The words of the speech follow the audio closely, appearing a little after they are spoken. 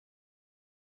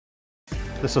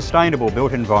The Sustainable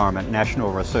Built Environment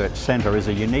National Research Centre is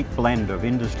a unique blend of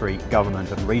industry, government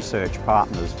and research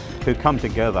partners who come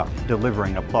together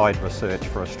delivering applied research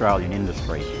for Australian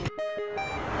industry.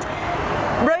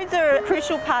 Roads are a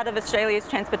crucial part of Australia's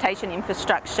transportation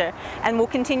infrastructure and will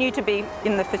continue to be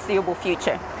in the foreseeable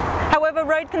future. However,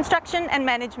 road construction and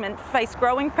management face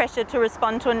growing pressure to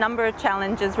respond to a number of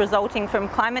challenges resulting from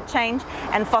climate change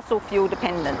and fossil fuel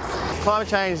dependence. Climate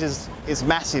change is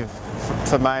massive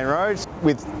for main roads.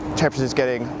 With temperatures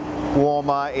getting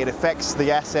warmer, it affects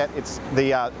the asset,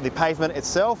 the pavement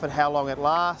itself and how long it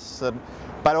lasts,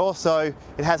 but also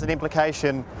it has an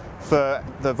implication for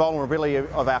the vulnerability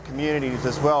of our communities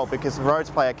as well, because the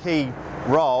roads play a key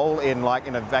role in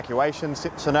an evacuation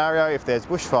scenario if there's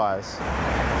bushfires.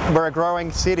 We're a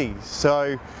growing city,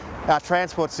 so our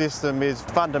transport system is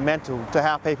fundamental to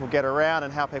how people get around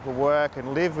and how people work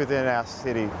and live within our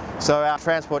city. So our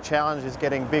transport challenge is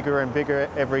getting bigger and bigger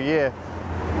every year.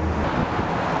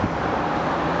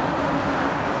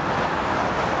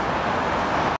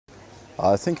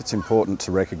 I think it's important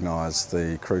to recognise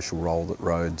the crucial role that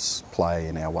roads play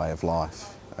in our way of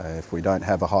life. If we don't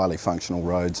have a highly functional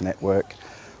roads network,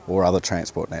 or other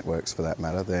transport networks for that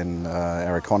matter, then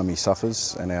our economy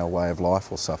suffers and our way of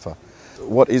life will suffer.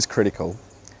 What is critical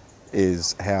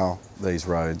is how these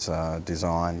roads are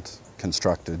designed,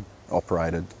 constructed,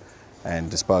 operated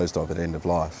and disposed of at end of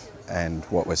life. And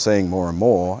what we're seeing more and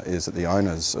more is that the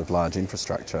owners of large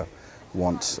infrastructure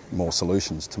want more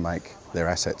solutions to make their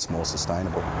assets more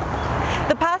sustainable.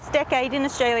 The past decade in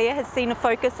Australia has seen a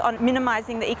focus on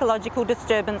minimising the ecological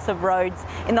disturbance of roads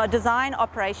in the design,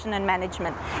 operation and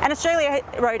management. And Australia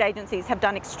road agencies have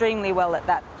done extremely well at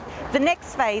that. The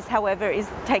next phase, however, is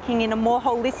taking in a more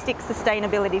holistic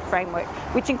sustainability framework,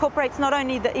 which incorporates not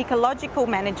only the ecological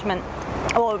management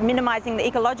or minimising the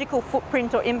ecological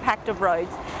footprint or impact of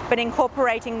roads, but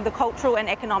incorporating the cultural and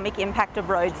economic impact of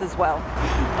roads as well.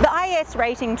 The IS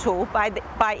rating tool by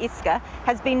ISCA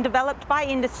has been developed by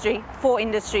industry for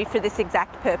this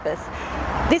exact purpose.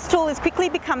 This tool is quickly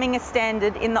becoming a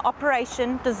standard in the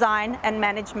operation, design and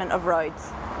management of roads.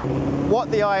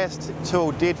 What the IS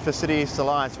tool did for City East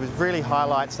Alliance was really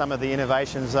highlight some of the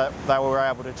innovations that they were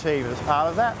able to achieve as part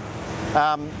of that.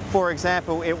 For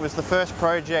example, it was the first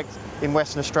project in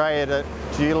Western Australia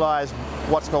to utilise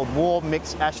what's called warm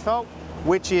mix asphalt,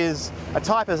 which is a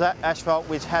type of asphalt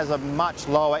which has a much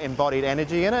lower embodied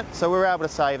energy in it. So we were able to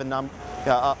save a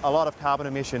lot of carbon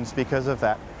emissions because of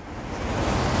that.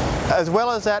 As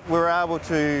well as that, we were able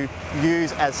to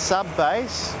use as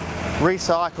sub-base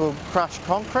recycled crushed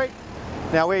concrete.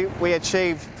 Now we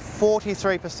achieved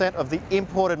 43% of the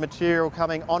imported material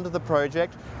coming onto the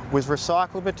project was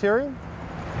recycled material,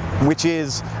 which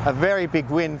is a very big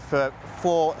win for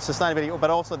sustainability, but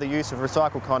also the use of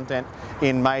recycled content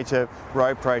in major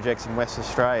road projects in West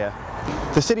Australia.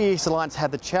 The City East Alliance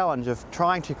had the challenge of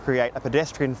trying to create a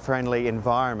pedestrian-friendly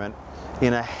environment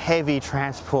in a heavy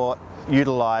transport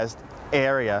utilised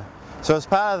area. So as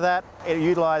part of that, it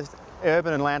utilised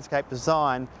urban and landscape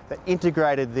design that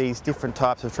integrated these different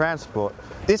types of transport.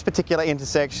 This particular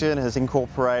intersection has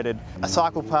incorporated a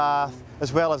cycle path,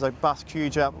 as well as a bus queue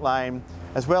jump lane,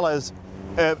 as well as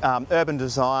urban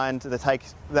design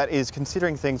that is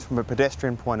considering things from a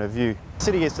pedestrian point of view.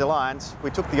 City East Alliance, we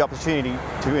took the opportunity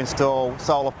to install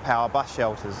solar power bus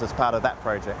shelters as part of that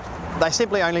project. They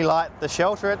simply only light the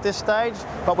shelter at this stage,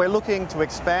 but we're looking to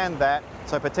expand that,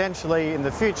 so potentially in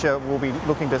the future we'll be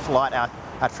looking to light our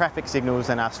traffic signals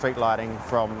and our street lighting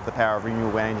from the power of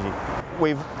renewable energy.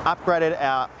 We've upgraded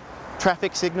our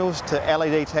traffic signals to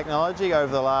LED technology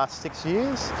over the last 6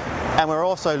 years, and we're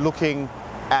also looking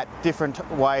at different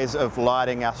ways of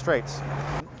lighting our streets.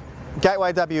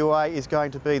 Gateway WA is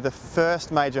going to be the first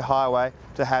major highway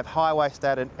to have highway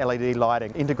standard LED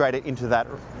lighting integrated into that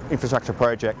infrastructure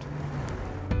project.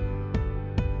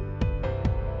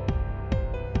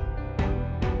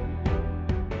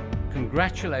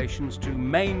 Congratulations to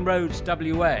Main Roads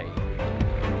WA.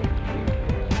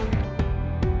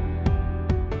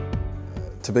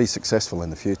 To be successful in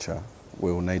the future,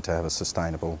 we will need to have a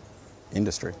sustainable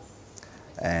industry.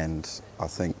 And I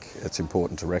think it's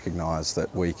important to recognise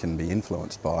that we can be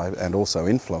influenced by and also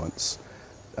influence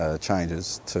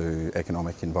changes to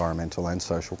economic, environmental and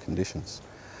social conditions.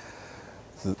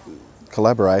 The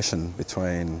collaboration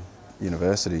between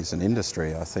universities and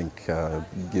industry, I think,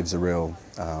 gives a real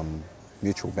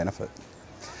mutual benefit.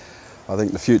 I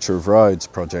think the Future of Roads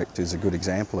project is a good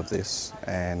example of this,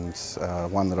 and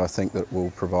one that I think that will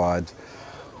provide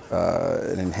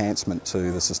an enhancement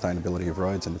to the sustainability of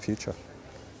roads in the future.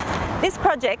 This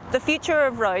project, The Future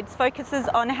of Roads, focuses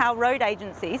on how road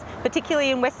agencies,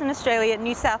 particularly in Western Australia,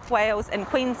 New South Wales and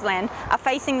Queensland, are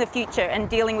facing the future and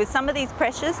dealing with some of these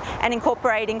pressures and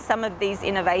incorporating some of these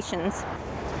innovations.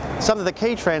 Some of the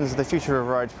key trends the Future of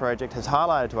Roads project has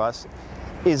highlighted to us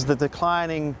is the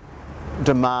declining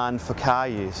demand for car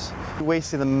use. We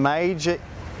see the major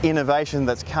innovation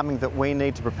that's coming that we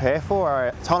need to prepare for are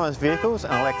autonomous vehicles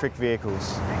and electric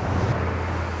vehicles.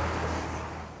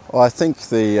 Well, I think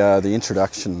the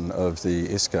introduction of the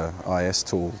ISCA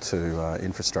tool to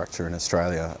infrastructure in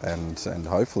Australia and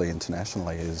hopefully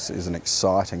internationally is an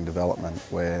exciting development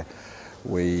where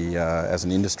we as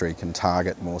an industry can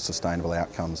target more sustainable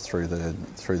outcomes through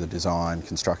the design,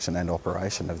 construction and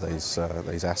operation of these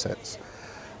assets.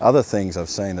 Other things I've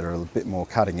seen that are a bit more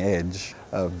cutting edge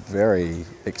are very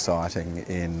exciting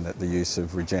in the use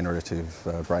of regenerative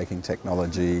braking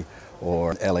technology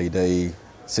or LED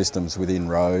systems within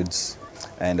roads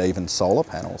and even solar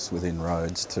panels within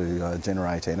roads to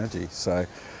generate energy. So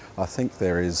I think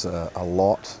there is a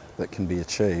lot that can be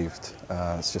achieved.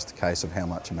 It's just a case of how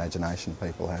much imagination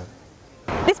people have.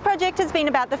 This project has been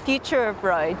about the future of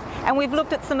roads, and we've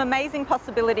looked at some amazing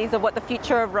possibilities of what the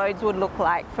future of roads would look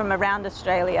like from around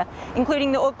Australia,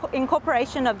 including the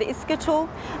incorporation of the ISCA tool,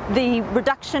 the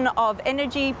reduction of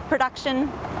energy production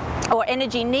or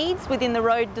energy needs within the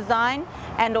road design,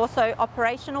 and also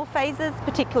operational phases,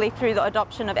 particularly through the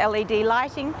adoption of LED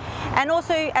lighting, and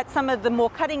also at some of the more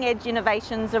cutting-edge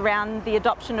innovations around the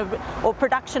adoption of or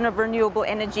production of renewable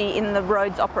energy in the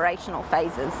road's operational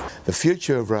phases. The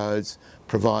future of roads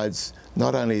provides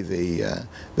not only the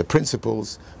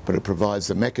principles, but it provides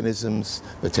the mechanisms,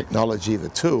 the technology, the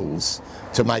tools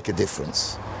to make a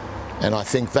difference. And I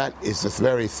think that is the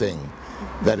very thing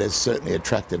that has certainly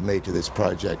attracted me to this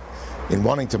project, in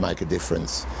wanting to make a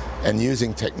difference and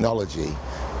using technology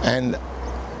and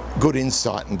good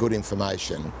insight and good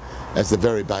information as the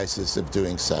very basis of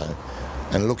doing so,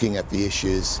 and looking at the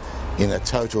issues in a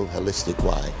total holistic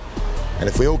way. And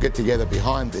if we all get together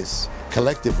behind this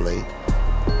collectively,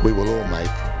 we will all make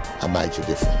a major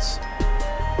difference.